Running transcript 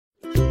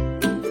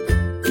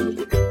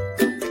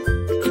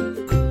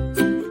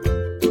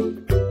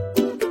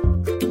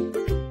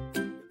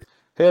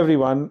Hey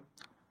everyone,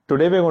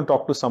 today we're going to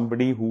talk to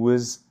somebody who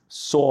has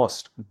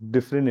sourced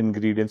different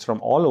ingredients from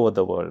all over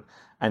the world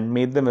and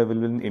made them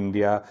available in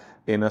India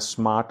in a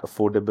smart,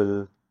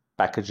 affordable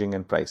packaging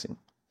and pricing.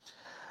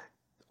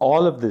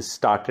 All of this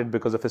started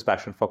because of his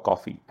passion for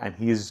coffee, and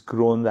he's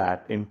grown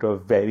that into a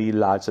very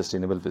large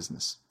sustainable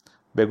business.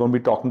 We're going to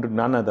be talking to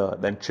none other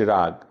than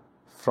Chirag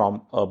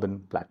from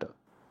Urban Platter.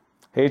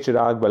 Hey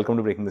Chirag, welcome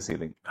to Breaking the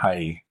Ceiling.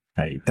 Hi.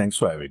 Hi. Thanks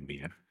for having me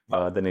here.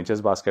 The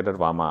Nature's Basket at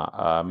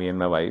Vama, me and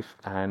my wife.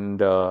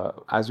 And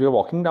as we were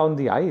walking down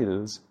the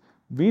aisles,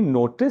 we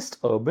noticed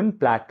Urban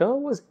Platter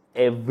was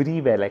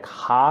everywhere. Like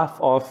half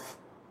of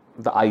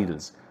the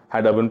aisles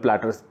had Urban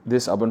Platter,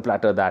 this Urban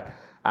Platter, that.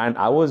 And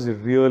I was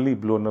really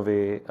blown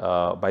away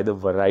by the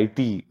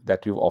variety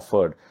that you've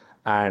offered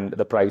and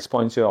the price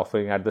points you're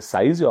offering at, the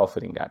size you're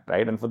offering at,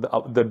 right? And for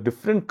the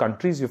different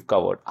countries you've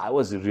covered, I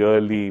was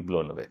really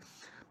blown away.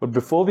 But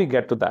before we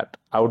get to that,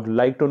 I would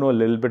like to know a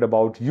little bit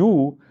about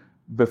you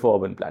before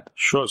Urban Platter.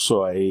 Sure.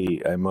 So in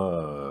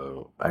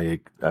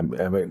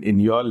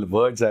your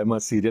words, I'm a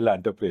serial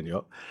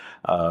entrepreneur.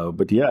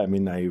 But yeah, I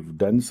mean, I've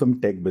done some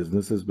tech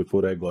businesses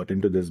before I got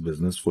into this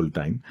business full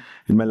time.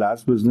 In my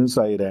last business,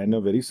 I ran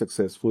a very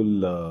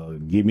successful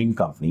gaming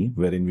company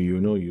wherein we,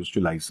 used to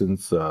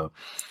license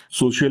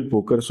social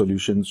poker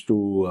solutions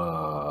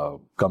to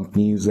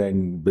companies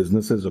and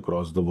businesses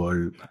across the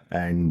world.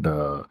 And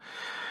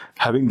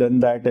having done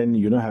that and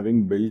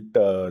having built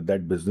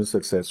that business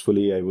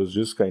successfully, I was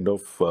just kind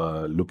of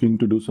looking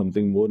to do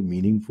something more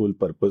meaningful,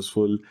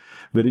 purposeful,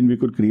 wherein we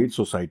could create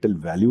societal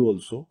value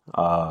also,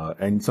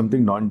 and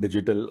something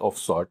non-digital of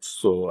sorts.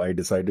 So I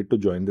decided to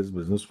join this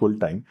business full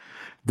time.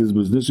 This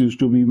business used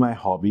to be my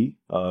hobby,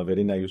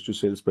 wherein I used to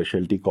sell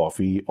specialty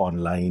coffee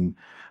online,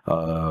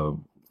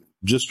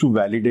 just to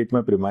validate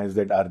my premise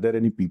that are there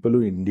any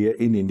people in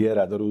India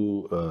rather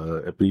who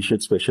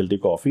appreciate specialty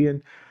coffee.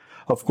 And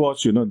of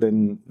course,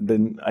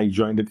 then I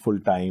joined it full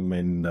time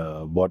and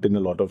brought in a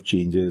lot of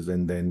changes.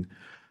 And then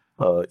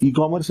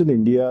e-commerce in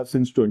India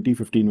since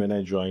 2015 when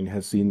I joined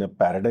has seen a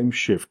paradigm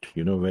shift.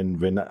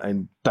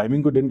 And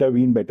timing couldn't have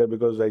been better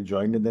because I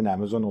joined and then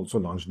Amazon also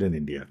launched in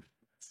India.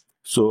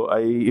 So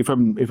if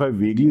I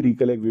vaguely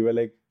recollect, we were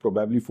like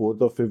probably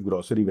fourth or fifth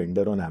grocery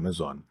vendor on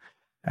Amazon,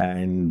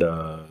 and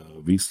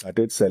we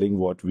started selling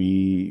what we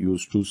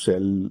used to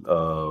sell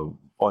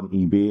on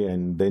eBay,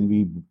 and then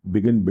we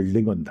began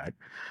building on that.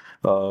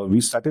 We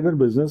started our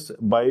business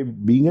by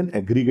being an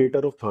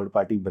aggregator of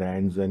third-party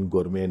brands and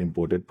gourmet and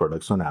imported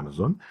products on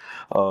Amazon.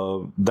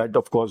 That,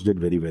 of course, did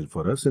very well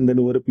for us. And then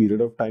over a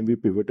period of time, we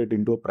pivoted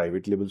into a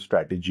private label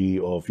strategy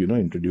of,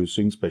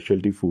 introducing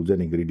specialty foods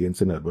and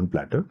ingredients in Urban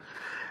Platter.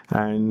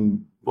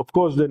 And of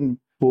course, then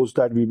post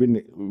that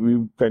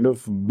we've kind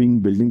of been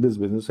building this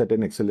business at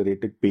an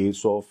accelerated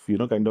pace of,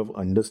 kind of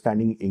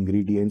understanding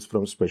ingredients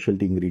from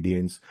specialty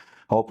ingredients,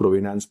 how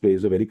provenance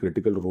plays a very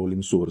critical role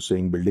in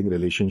sourcing, building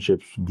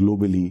relationships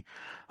globally,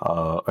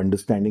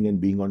 understanding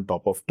and being on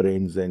top of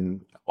trends,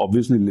 and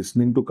obviously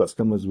listening to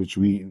customers, which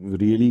we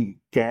really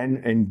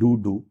can and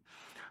do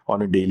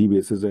on a daily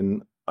basis,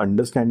 and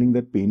understanding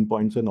their pain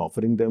points and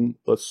offering them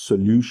a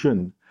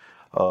solution,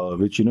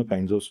 which,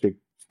 kinds of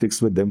sticks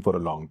with them for a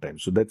long time.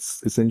 So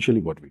that's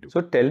essentially what we do.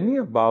 So tell me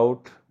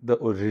about the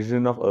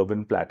origin of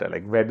Urban Platter.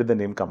 Like, where did the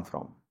name come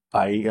from?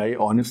 I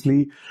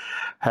honestly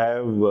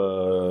have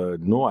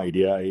no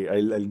idea.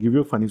 I'll give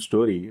you a funny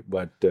story,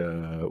 but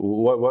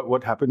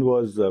what happened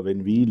was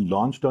when we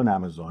launched on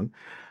Amazon,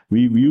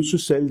 we used to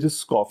sell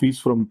just coffees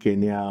from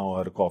Kenya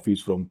or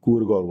coffees from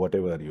Coorg or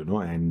whatever,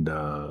 and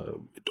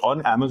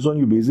on Amazon,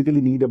 you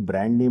basically need a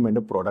brand name and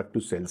a product to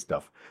sell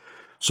stuff.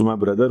 So my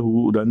brother,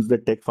 who runs the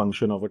tech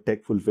function of a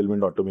tech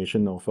fulfillment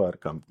automation of our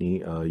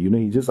company,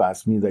 he just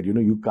asked me that,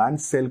 you can't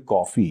sell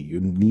coffee.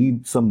 You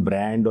need some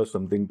brand or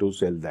something to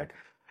sell that.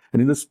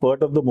 And in the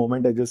spurt of the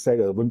moment, I just said,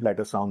 Urban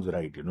Platter sounds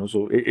right,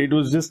 So it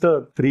was just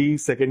a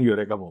 3-second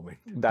eureka moment.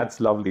 That's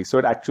lovely. So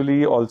it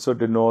actually also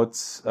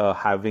denotes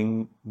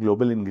having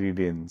global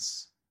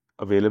ingredients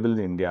available in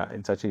India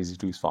in such an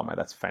easy-to-use format.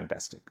 That's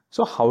fantastic.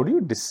 So how do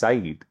you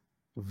decide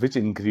which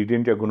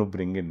ingredient you're going to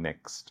bring in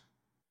next?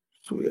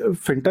 So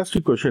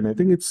fantastic question. I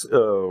think it's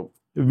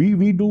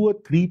we do a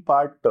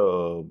 3-part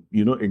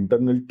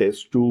internal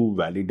test to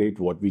validate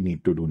what we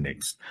need to do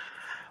next.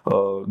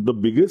 The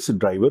biggest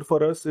driver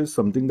for us is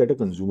something that a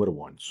consumer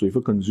wants. So if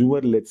a consumer,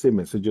 let's say,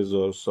 messages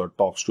us or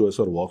talks to us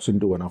or walks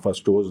into one of our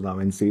stores now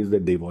and says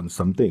that they want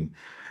something,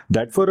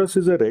 that for us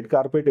is a red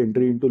carpet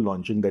entry into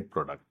launching that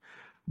product.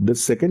 The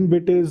second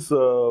bit is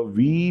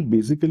we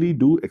basically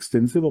do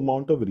extensive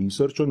amount of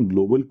research on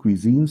global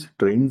cuisines,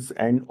 trends,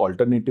 and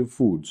alternative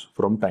foods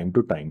from time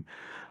to time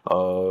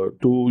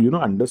to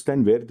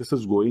understand where this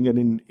is going, and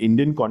in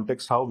Indian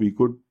context how we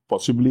could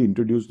possibly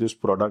introduce this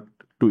product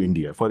to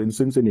India. For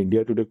instance, in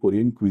India today,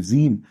 Korean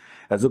cuisine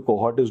as a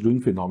cohort is doing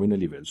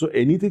phenomenally well. So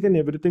anything and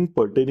everything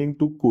pertaining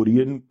to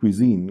Korean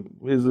cuisine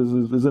is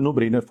a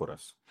no-brainer for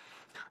us.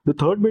 The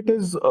third bit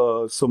is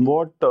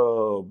somewhat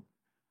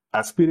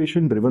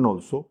aspiration driven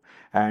also,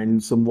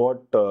 and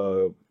somewhat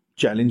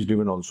challenge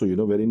driven also,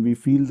 wherein we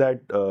feel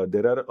that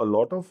there are a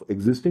lot of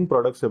existing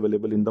products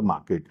available in the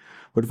market,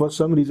 but for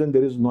some reason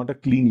there is not a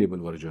clean label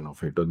version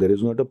of it, or there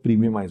is not a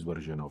premiumized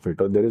version of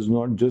it, or there is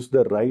not just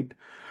the right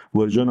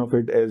version of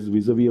it as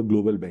vis-a-vis a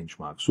global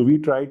benchmark. So we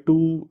try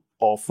to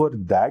offer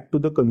that to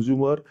the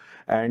consumer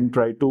and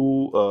try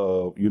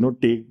to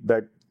take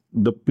that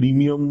the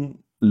premium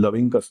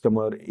loving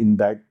customer in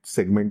that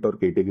segment or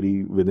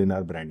category within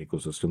our brand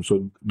ecosystem.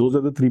 So those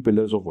are the three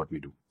pillars of what we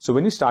do. So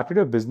when you started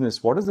your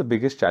business, what is the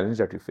biggest challenge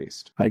that you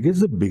faced? I guess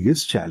the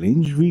biggest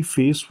challenge we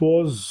faced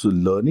was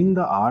learning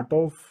the art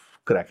of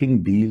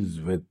cracking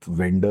deals with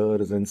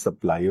vendors and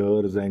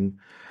suppliers and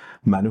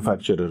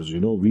manufacturers.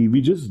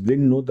 We just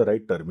didn't know the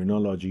right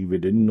terminology. We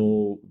didn't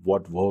know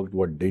what worked,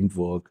 what didn't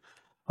work.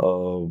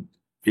 Uh,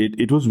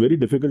 it was very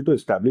difficult to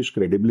establish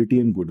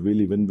credibility and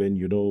goodwill, even when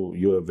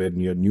when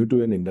you're new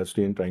to an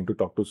industry and trying to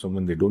talk to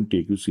someone, they don't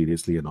take you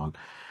seriously and all.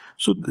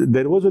 So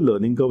there was a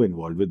learning curve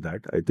involved with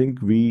that. I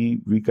think we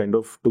kind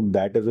of took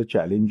that as a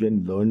challenge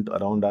and learned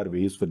around our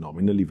ways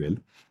phenomenally well.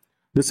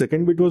 The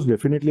second bit was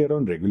definitely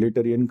around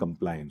regulatory and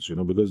compliance,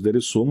 because there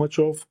is so much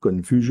of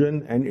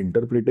confusion and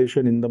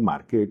interpretation in the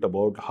market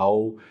about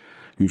how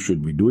you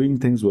should be doing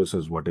things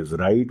versus what is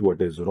right,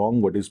 what is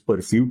wrong, what is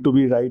perceived to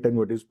be right, and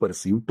what is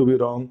perceived to be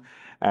wrong.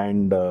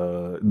 And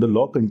the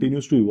law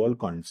continues to evolve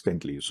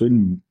constantly. So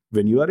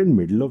when you are in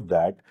middle of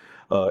that,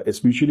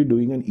 especially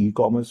doing an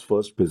e-commerce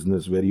first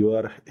business where you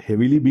are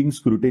heavily being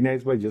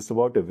scrutinized by just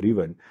about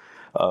everyone,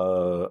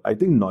 I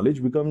think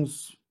knowledge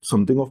becomes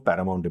something of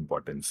paramount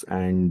importance,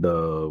 and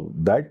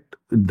that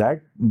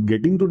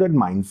getting to that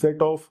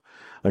mindset of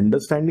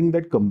understanding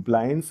that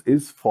compliance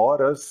is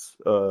for us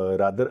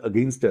rather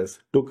against us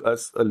took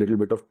us a little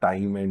bit of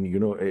time, and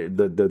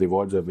the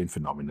rewards have been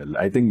phenomenal.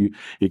 I think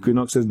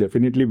Equinox has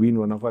definitely been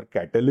one of our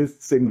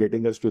catalysts in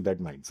getting us to that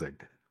mindset.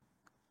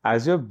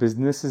 As your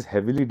business is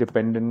heavily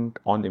dependent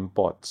on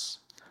imports,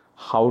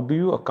 how do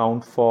you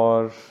account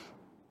for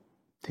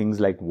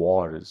things like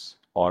wars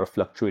or a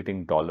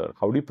fluctuating dollar?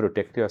 How do you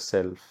protect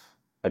yourself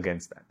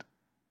against that?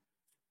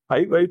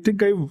 I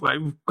think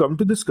I've come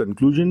to this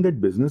conclusion that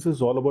business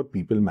is all about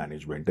people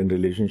management and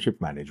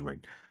relationship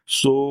management.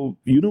 So,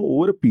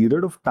 over a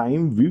period of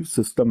time, we've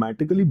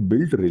systematically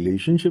built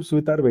relationships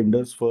with our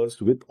vendors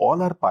first, with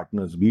all our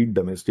partners, be it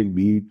domestic,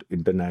 be it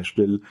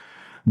international,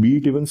 be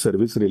it even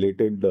service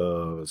related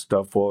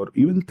stuff, or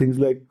even things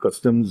like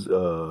customs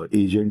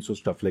agents or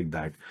stuff like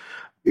that.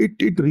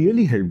 It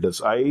really helped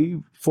us. I,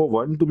 for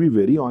one, to be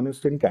very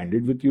honest and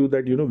candid with you,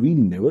 that we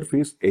never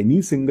faced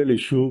any single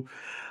issue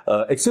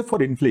except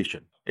for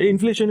inflation.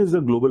 Inflation is a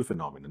global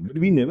phenomenon, but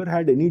we never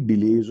had any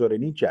delays or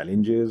any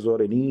challenges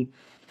or any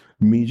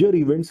major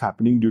events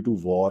happening due to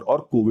war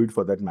or COVID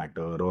for that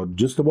matter, or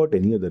just about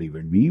any other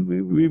event.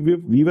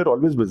 We were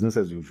always business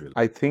as usual.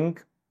 I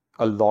think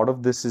a lot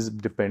of this is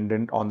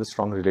dependent on the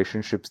strong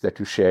relationships that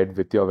you shared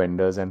with your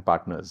vendors and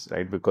partners,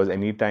 right? Because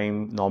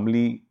anytime,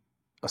 normally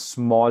a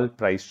small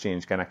price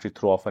change can actually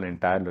throw off an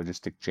entire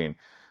logistic chain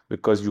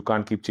because you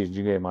can't keep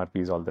changing your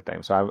MRPs all the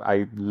time. So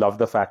I love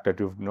the fact that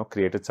you've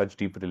created such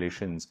deep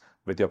relations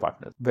with your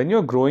partners. When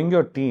you're growing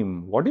your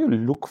team, what do you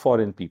look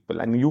for in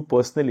people? And you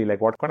personally, like,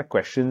 what kind of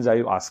questions are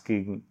you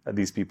asking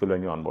these people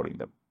when you're onboarding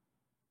them?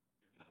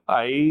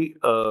 I've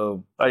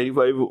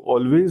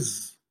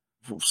always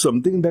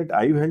something that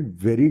I've held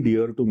very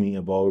dear to me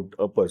about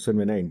a person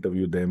when I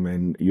interview them,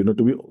 and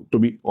to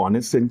be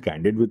honest and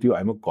candid with you,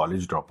 I'm a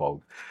college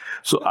dropout.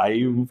 So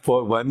I,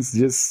 for once,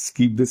 just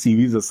keep the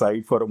CVs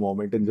aside for a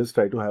moment and just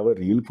try to have a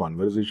real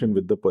conversation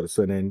with the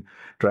person and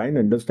try and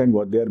understand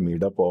what they are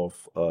made up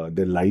of,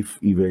 their life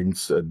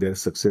events, their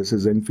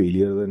successes and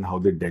failures, and how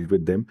they dealt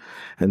with them.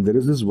 And there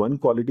is this one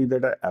quality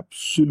that I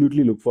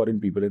absolutely look for in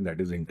people, and that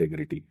is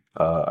integrity.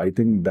 I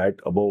think that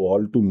above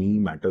all to me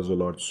matters a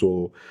lot.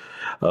 So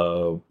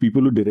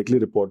people who directly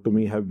report to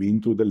me have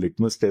been through the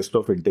litmus test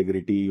of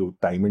integrity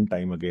time and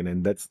time again,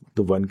 and that's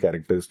the one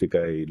characteristic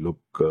I look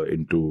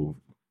into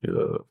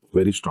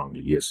very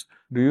strongly. Yes.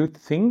 Do you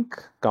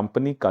think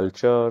company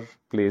culture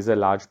plays a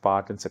large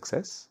part in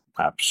success?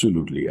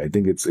 Absolutely. I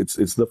think it's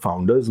the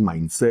founder's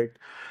mindset,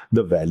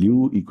 the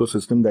value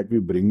ecosystem that we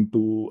bring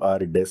to our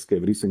desk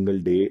every single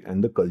day,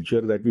 and the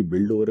culture that we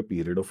build over a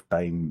period of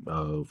time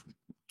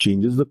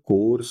changes the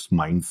course,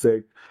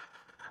 mindset,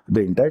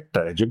 the entire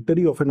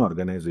trajectory of an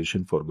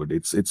organization for good.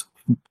 It's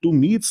to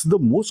me, it's the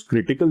most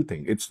critical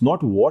thing. It's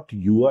not what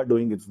you are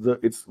doing.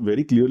 It's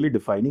very clearly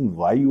defining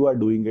why you are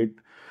doing it.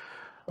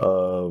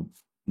 Uh,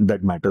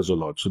 that matters a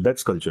lot. So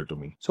that's culture to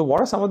me. So what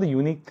are some of the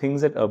unique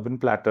things at Urban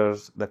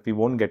Platters that we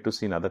won't get to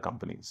see in other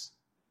companies?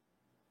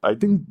 I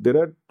think there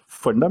are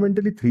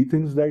fundamentally three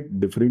things that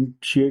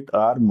differentiate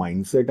our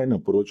mindset and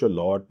approach a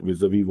lot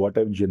vis-a-vis what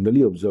I've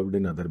generally observed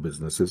in other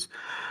businesses.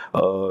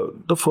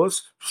 The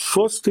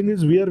first thing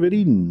is we are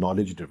very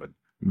knowledge driven.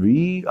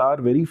 We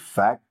are very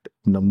fact,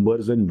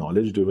 numbers, and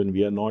knowledge driven.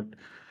 We are not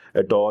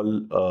at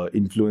all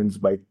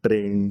influenced by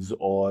trends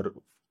or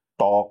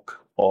talk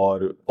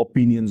or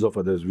opinions of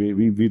others. We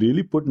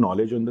really put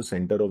knowledge on the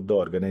center of the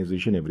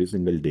organization every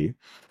single day.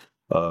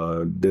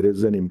 There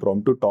is an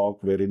impromptu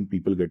talk wherein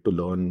people get to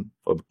learn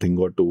a thing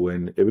or two,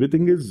 and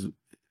everything is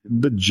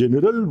the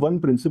general one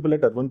principle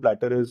at Urban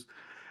Platter is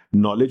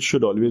knowledge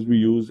should always be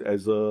used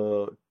as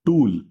a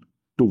tool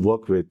to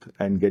work with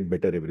and get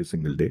better every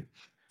single day.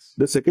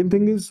 The second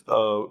thing is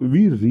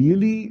we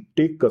really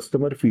take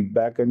customer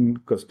feedback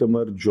and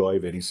customer joy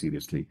very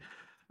seriously.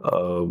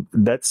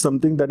 That's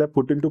something that I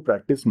put into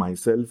practice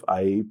myself.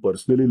 I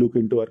personally look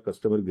into our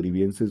customer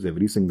grievances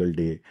every single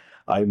day.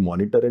 I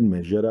monitor and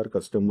measure our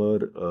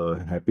customer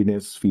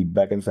happiness,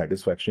 feedback, and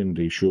satisfaction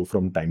ratio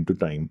from time to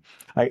time.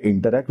 I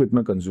interact with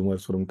my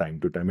consumers from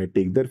time to time. I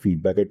take their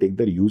feedback, I take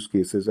their use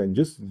cases, and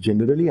just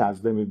generally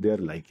ask them if they are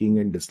liking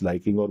and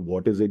disliking or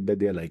what is it that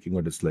they are liking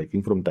or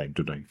disliking from time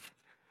to time.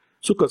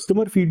 So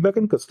customer feedback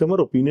and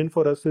customer opinion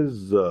for us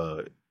is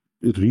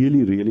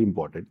really, really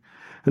important.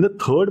 And the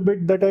third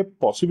bit that I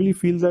possibly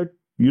feel that,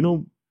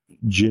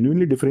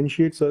 genuinely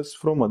differentiates us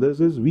from others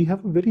is we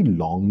have a very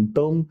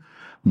long-term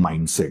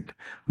mindset.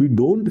 We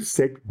don't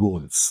set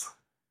goals.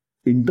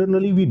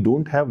 Internally, we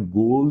don't have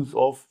goals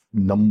of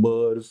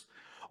numbers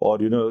or,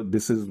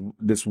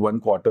 this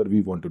one quarter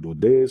we want to do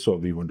this or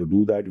we want to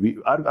do that.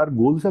 Our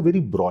goals are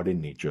very broad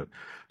in nature.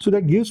 So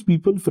that gives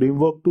people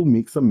framework to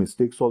make some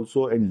mistakes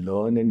also and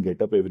learn and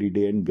get up every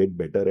day and get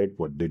better at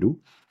what they do.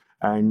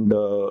 And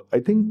I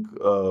think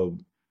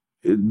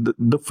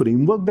the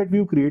framework that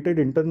we've created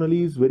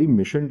internally is very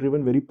mission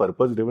driven, very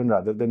purpose driven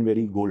rather than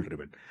very goal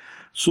driven.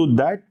 So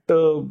that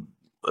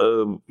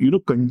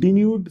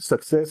continued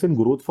success and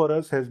growth for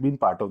us has been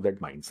part of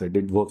that mindset.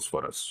 It works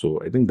for us. So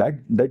I think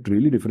that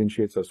really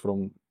differentiates us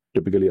from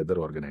typically other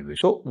organizations.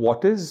 So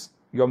what is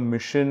your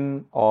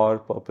mission or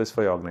purpose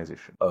for your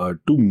organization?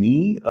 To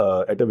me,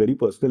 at a very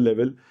personal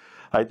level,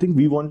 I think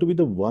we want to be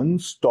the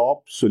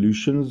one-stop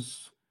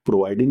solutions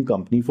providing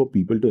company for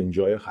people to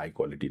enjoy a high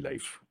quality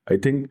life. I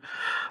think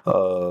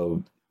uh,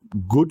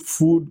 good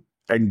food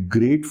and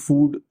great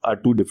food are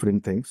two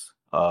different things.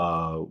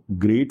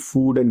 Great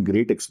food and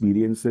great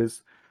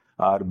experiences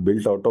are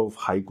built out of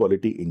high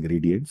quality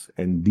ingredients,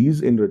 and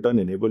these in return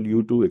enable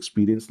you to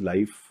experience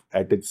life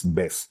at its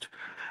best.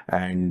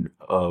 And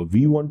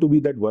we want to be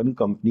that one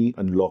company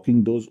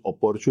unlocking those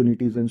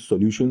opportunities and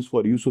solutions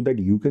for you so that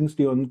you can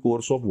stay on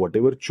course of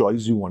whatever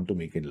choice you want to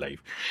make in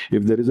life.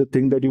 If there is a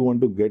thing that you want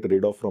to get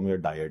rid of from your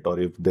diet, or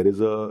if there is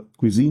a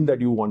cuisine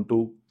that you want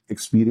to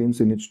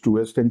experience in its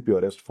truest and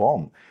purest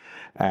form,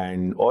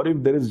 and or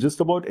if there is just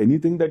about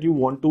anything that you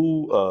want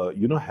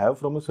to have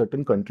from a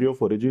certain country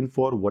of origin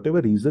for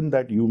whatever reason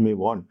that you may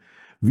want,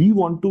 we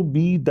want to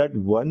be that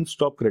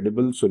one-stop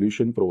credible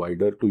solution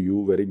provider to you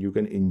wherein you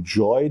can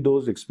enjoy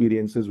those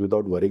experiences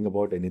without worrying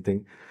about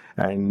anything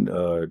and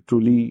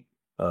truly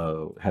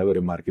have a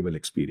remarkable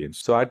experience.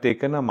 So I'd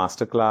taken a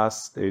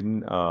masterclass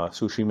in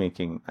sushi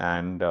making,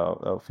 and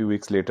a few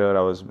weeks later,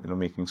 I was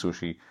making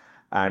sushi.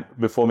 And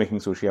before making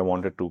sushi, I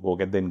wanted to go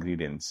get the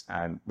ingredients.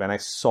 And when I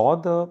saw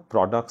the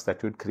products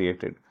that you'd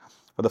created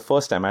for the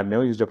first time, I'd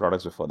never used your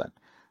products before that.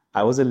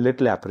 I was a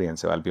little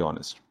apprehensive, I'll be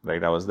honest,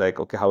 right? I was like,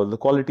 okay, how will the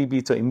quality be?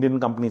 It's an Indian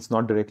company, it's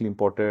not directly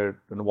imported.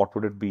 What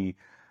would it be?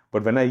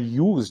 But when I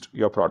used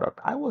your product,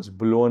 I was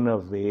blown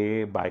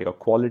away by your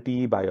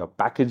quality, by your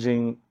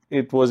packaging.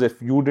 It was,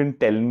 if you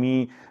didn't tell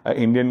me an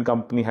Indian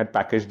company had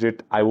packaged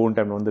it, I wouldn't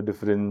have known the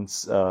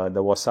difference. The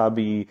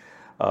wasabi,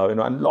 a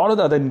lot of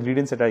the other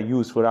ingredients that I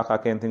use,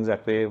 furakake and things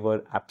that way,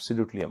 were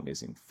absolutely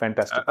amazing.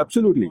 Fantastic.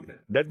 Absolutely.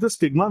 That's the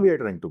stigma we are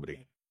trying to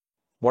break.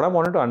 What I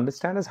wanted to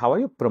understand is how are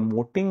you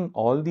promoting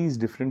all these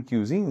different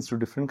cuisines to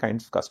different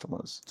kinds of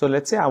customers? So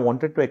let's say I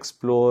wanted to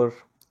explore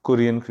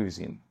Korean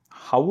cuisine.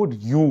 How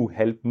would you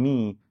help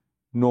me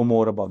know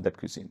more about that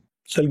cuisine?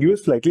 So I'll give a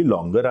slightly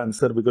longer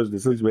answer because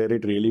this is where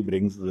it really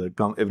brings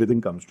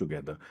everything comes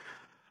together.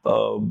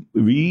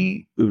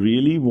 We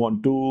really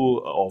want to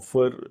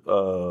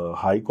offer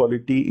high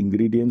quality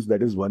ingredients.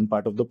 That is one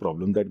part of the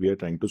problem that we are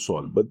trying to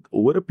solve. But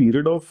over a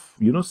period of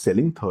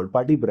selling third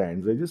party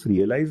brands, I just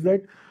realized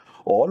that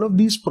all of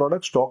these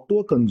products talk to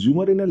a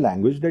consumer in a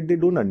language that they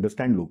don't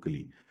understand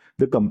locally.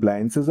 The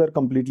compliances are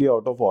completely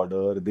out of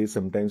order. They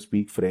sometimes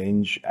speak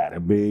French,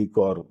 Arabic,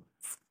 or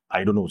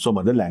I don't know, some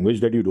other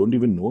language that you don't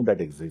even know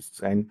that exists.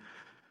 And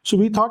so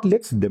we thought,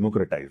 let's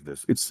democratize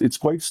this. It's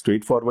quite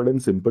straightforward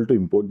and simple to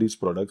import these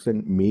products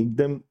and make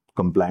them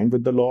compliant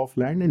with the law of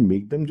land and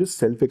make them just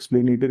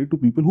self-explanatory to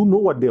people who know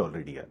what they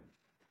already are.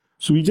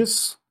 So we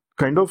just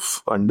kind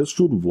of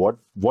understood what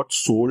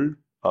sold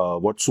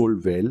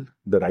well,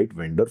 the right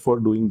vendor for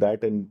doing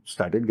that, and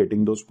started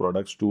getting those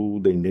products to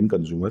the Indian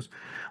consumers.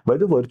 By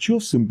the virtue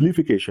of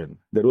simplification,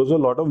 there was a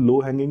lot of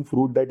low-hanging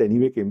fruit that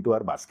anyway came to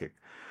our basket.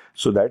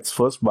 So that's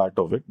first part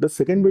of it. The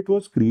second bit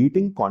was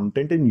creating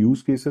content and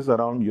use cases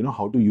around,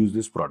 how to use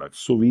these products.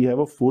 So we have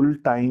a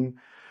full-time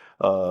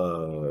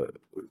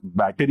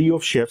battery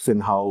of chefs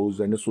in-house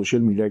and a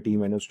social media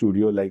team and a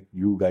studio like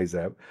you guys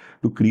have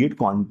to create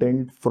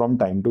content from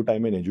time to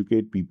time and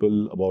educate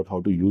people about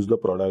how to use the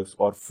products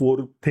or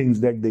for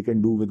things that they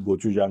can do with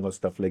gochujang or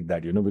stuff like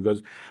that,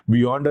 because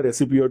beyond a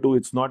recipe or two,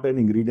 it's not an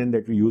ingredient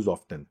that we use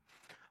often.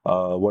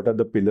 what are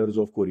the pillars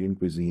of Korean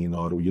cuisine,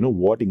 or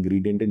what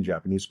ingredient in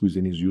Japanese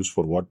cuisine is used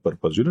for what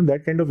purpose.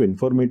 That kind of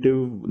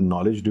informative,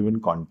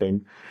 knowledge-driven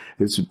content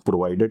is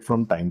provided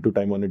from time to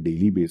time on a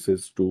daily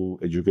basis to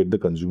educate the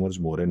consumers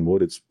more and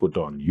more. It's put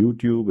on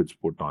YouTube, it's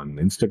put on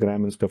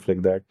Instagram and stuff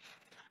like that.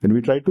 And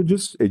we try to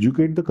just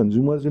educate the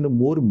consumers in a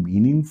more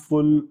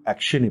meaningful,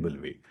 actionable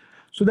way.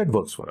 So that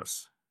works for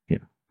us. Yeah.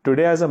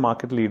 Today, as a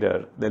market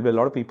leader, there'll be a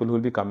lot of people who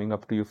will be coming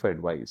up to you for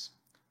advice.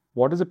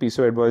 What is a piece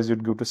of advice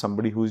you'd give to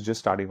somebody who's just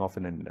starting off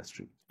in an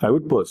industry? I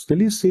would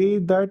personally say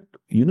that,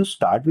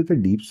 start with a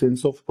deep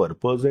sense of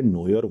purpose and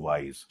know your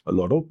whys. A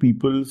lot of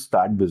people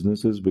start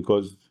businesses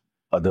because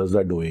others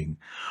are doing,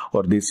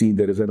 or they see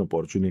there is an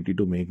opportunity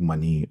to make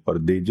money, or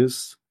they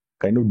just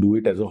kind of do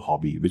it as a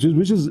hobby, which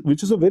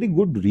is a very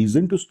good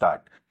reason to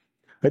start.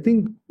 I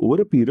think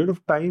over a period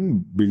of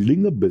time,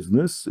 building a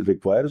business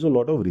requires a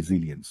lot of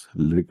resilience,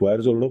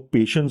 requires a lot of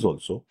patience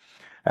also.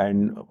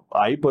 And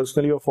I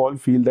personally of all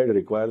feel that it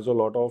requires a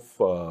lot of,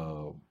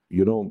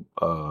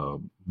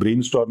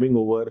 brainstorming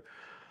over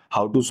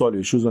how to solve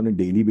issues on a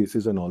daily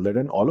basis and all that.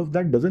 And all of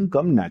that doesn't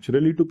come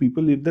naturally to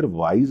people if their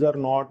whys are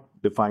not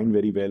defined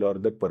very well, or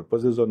their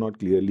purposes are not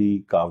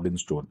clearly carved in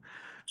stone.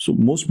 So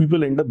most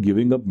people end up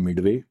giving up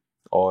midway,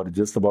 or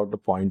just about the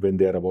point when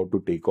they are about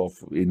to take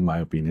off, in my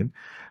opinion.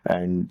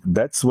 And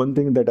that's one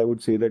thing that I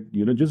would say, that,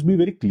 just be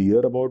very clear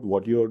about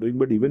what you are doing,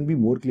 but even be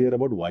more clear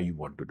about why you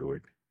want to do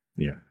it.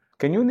 Yeah.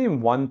 Can you name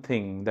one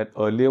thing that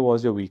earlier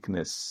was your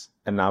weakness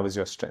and now is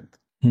your strength?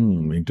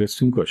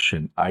 Interesting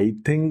question. I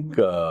think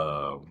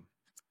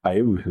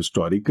I've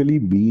historically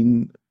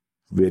been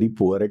very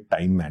poor at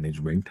time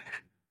management.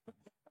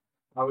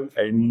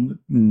 And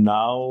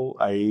now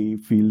I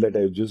feel that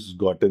I've just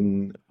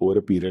gotten, over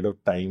a period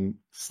of time,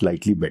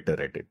 slightly better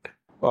at it.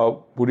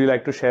 Would you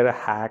like to share a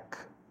hack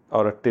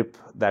or a tip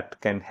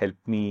that can help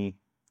me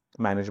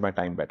manage my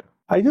time better?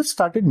 I just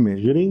started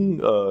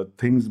measuring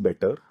things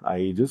better.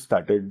 I just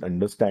started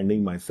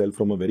understanding myself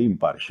from a very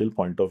impartial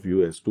point of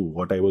view as to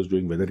what I was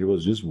doing, whether it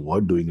was just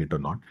worth doing it or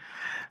not.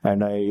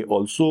 And I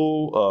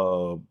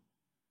also,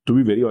 to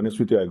be very honest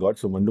with you, I got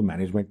someone to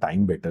manage my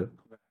time better.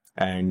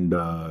 And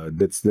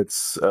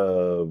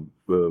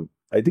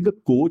I think a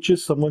coach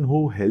is someone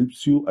who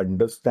helps you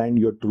understand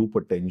your true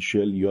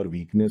potential, your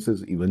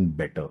weaknesses even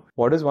better.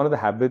 What is one of the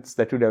habits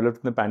that you developed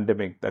in the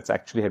pandemic that's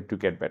actually helped you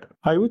get better?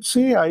 I would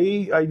say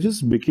I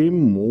just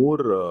became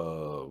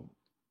more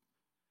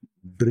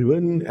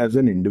driven as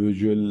an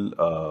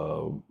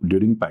individual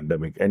during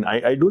pandemic. And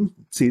I don't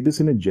say this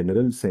in a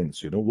general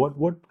sense.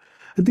 What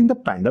I think the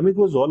pandemic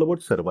was all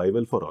about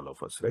survival for all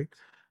of us, right?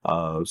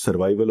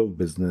 Survival of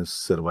business,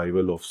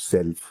 survival of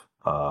self.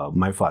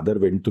 My father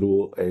went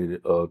through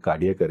a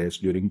cardiac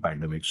arrest during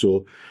pandemic.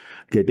 So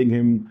getting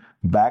him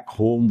back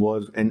home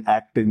was an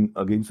act in,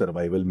 again,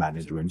 survival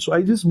management. So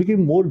I just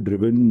became more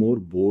driven, more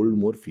bold,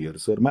 more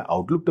fiercer. My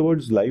outlook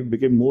towards life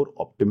became more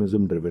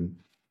optimism driven.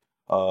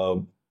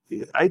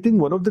 I think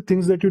one of the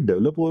things that you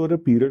develop over a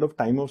period of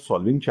time of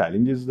solving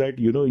challenges, that,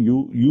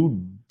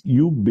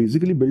 you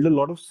basically build a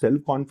lot of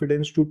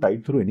self-confidence to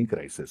tide through any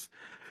crisis.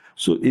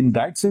 So in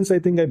that sense, I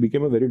think I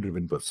became a very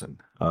driven person.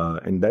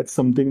 And that's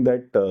something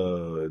that,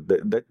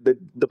 that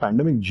the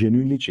pandemic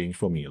genuinely changed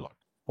for me a lot.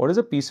 What is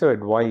a piece of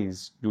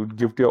advice you would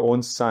give to your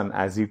own son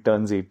as he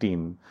turns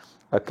 18?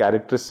 A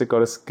characteristic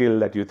or a skill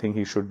that you think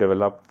he should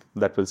develop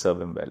that will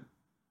serve him well?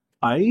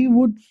 I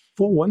would,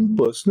 for one,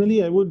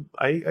 personally, I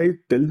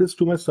tell this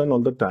to my son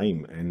all the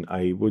time. And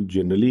I would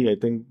generally, I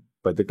think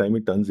by the time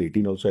he turns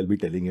 18 also, I'll be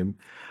telling him,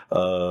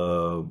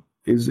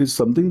 is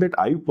something that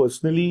I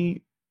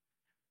personally,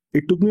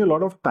 it took me a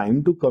lot of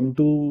time to come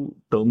to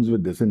terms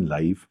with this in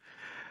life.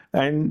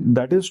 And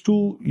that is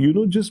to,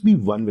 just be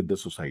one with the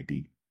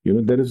society.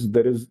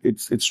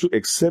 It's to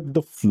accept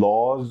the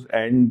flaws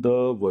and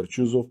the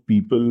virtues of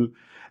people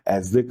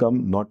as they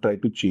come, not try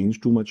to change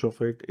too much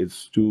of it.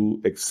 It's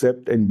to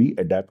accept and be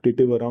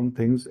adaptive around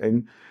things.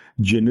 And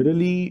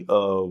generally,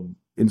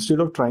 instead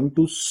of trying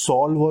to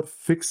solve or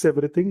fix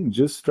everything,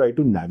 just try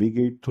to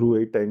navigate through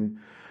it and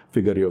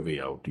figure your way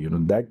out.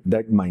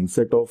 That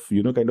mindset of,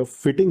 kind of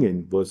fitting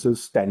in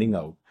versus standing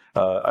out.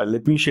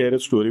 Let me share a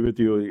story with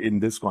you in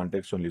this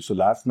context only. So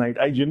last night,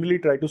 I generally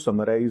try to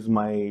summarize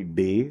my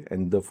day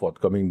and the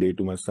forthcoming day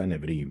to my son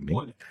every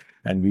evening.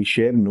 And we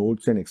share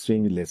notes and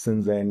exchange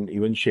lessons and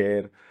even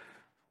share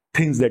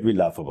things that we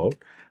laugh about.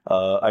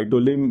 I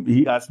told him,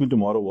 he asked me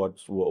tomorrow,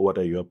 what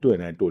are you up to?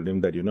 And I told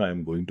him that,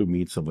 I'm going to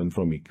meet someone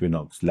from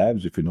Equinox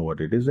Labs, if you know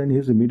what it is. And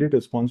his immediate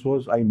response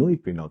was, I know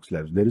Equinox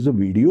Labs. There is a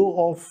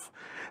video of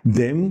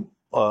them,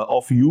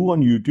 of you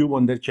on YouTube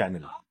on their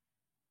channel.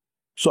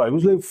 So I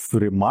was like,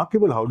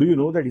 remarkable. How do you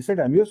know that? He said,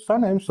 I'm your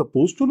son. I'm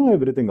supposed to know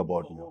everything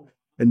about you.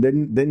 And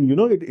then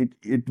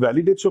it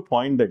validates your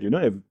point that,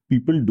 if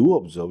people do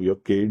observe, your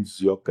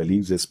kids, your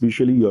colleagues,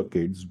 especially your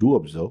kids, do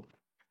observe.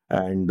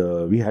 And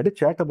we had a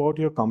chat about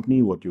your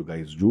company, what you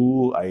guys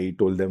do. I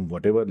told them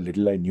whatever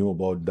little I knew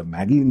about the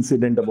Maggie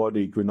incident, about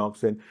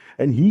Equinox.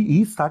 And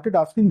he started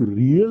asking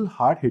real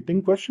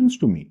hard-hitting questions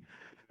to me.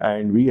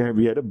 and we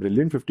had a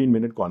brilliant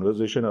 15-minute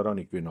conversation around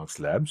Equinox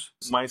Labs.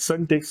 My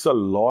son takes a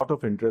lot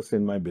of interest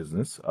in my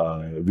business.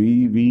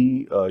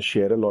 We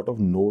share a lot of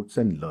notes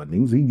and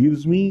learnings. He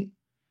gives me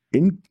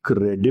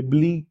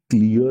incredibly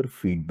clear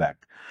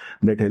feedback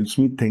that helps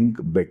me think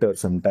better.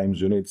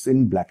 Sometimes, it's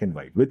in black and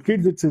white. With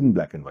kids, it's in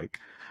black and white.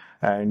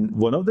 And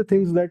one of the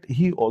things that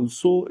he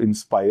also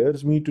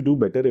inspires me to do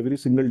better every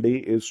single day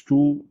is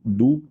to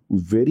do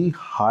very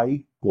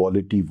high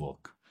quality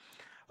work.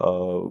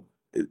 Uh,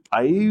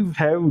 I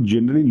have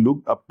generally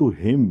looked up to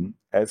him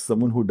as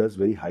someone who does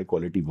very high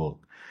quality work,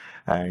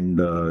 and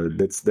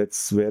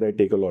that's where I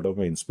take a lot of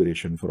my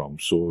inspiration from.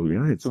 So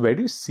yeah, So where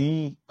do you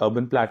see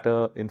Urban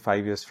Platter in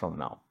 5 years from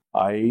now?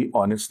 I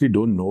honestly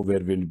don't know where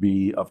we'll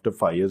be after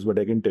 5 years, but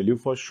I can tell you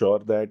for sure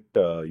that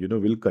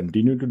we'll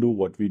continue to do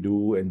what we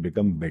do and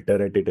become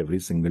better at it every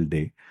single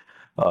day.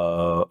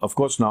 Of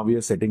course, now we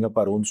are setting up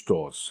our own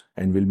stores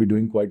and we'll be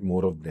doing quite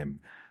more of them.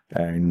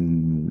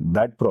 And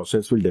that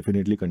process will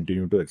definitely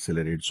continue to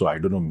accelerate. So I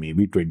don't know,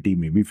 maybe 20,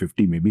 maybe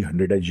 50, maybe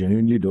 100. I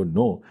genuinely don't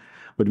know.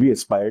 But we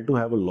aspire to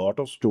have a lot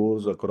of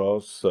stores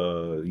across,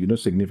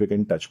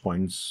 significant touch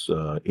points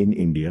in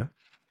India.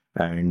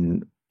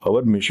 And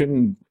our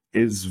mission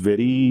is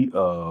very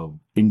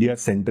India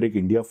centric,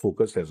 India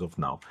focused as of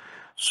now.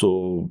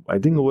 So I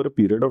think over a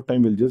period of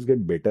time, we'll just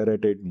get better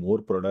at it, more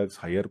products,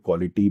 higher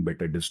quality,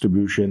 better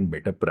distribution,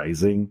 better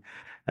pricing,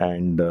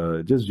 and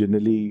just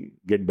generally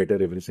get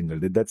better every single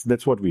day.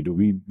 That's what we do.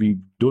 We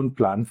don't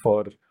plan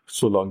for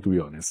so long, to be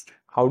honest.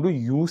 How do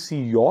you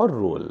see your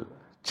role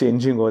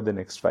changing over the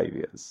next 5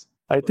 years?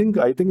 I think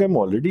I'm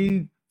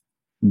already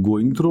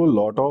going through a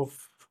lot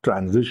of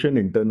transition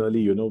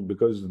internally,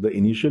 because the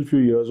initial few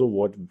years of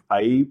what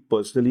I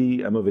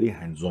personally am a very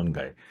hands-on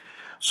guy.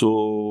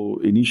 So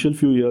initial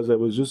few years, I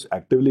was just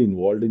actively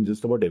involved in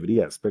just about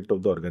every aspect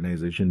of the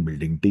organization,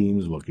 building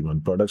teams, working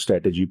on product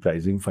strategy,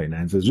 pricing,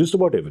 finances, just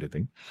about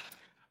everything.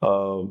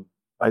 Uh,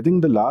 I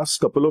think the last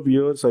couple of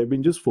years, I've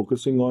been just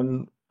focusing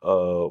on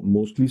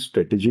mostly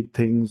strategic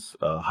things,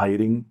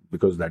 hiring,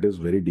 because that is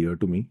very dear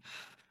to me,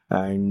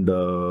 and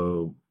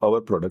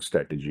our product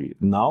strategy.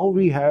 Now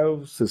we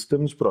have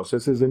systems,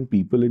 processes, and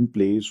people in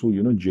place who,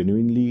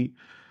 genuinely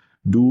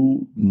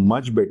do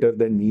much better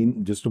than me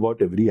in just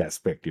about every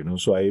aspect.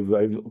 So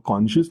I've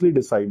consciously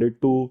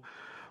decided to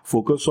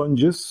focus on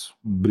just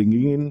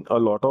bringing in a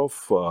lot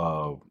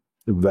of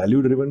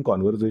value driven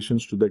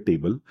conversations to the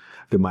table,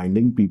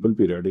 reminding people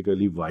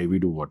periodically why we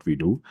do what we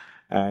do,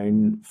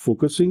 and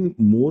focusing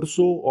more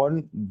so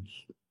on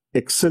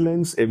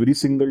excellence every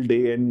single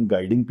day and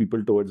guiding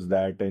people towards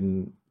that,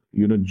 and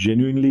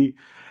genuinely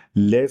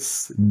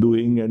less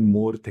doing and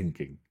more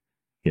thinking.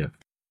 Yeah.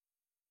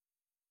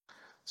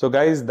 So,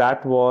 guys,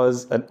 that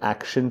was an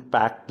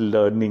action-packed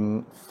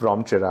learning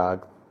from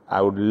Chirag.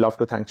 I would love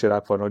to thank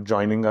Chirag for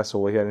joining us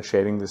over here and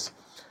sharing this.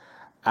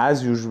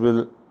 As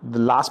usual, the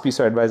last piece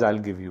of advice I'll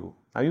give you.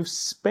 Now, you've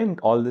spent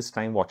all this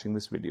time watching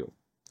this video.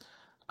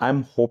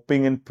 I'm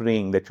hoping and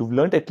praying that you've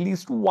learned at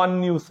least one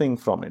new thing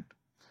from it.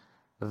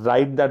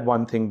 Write that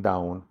one thing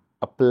down,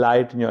 apply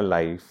it in your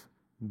life,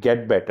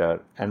 get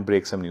better, and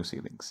break some new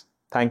ceilings.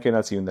 Thank you, and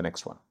I'll see you in the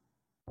next one.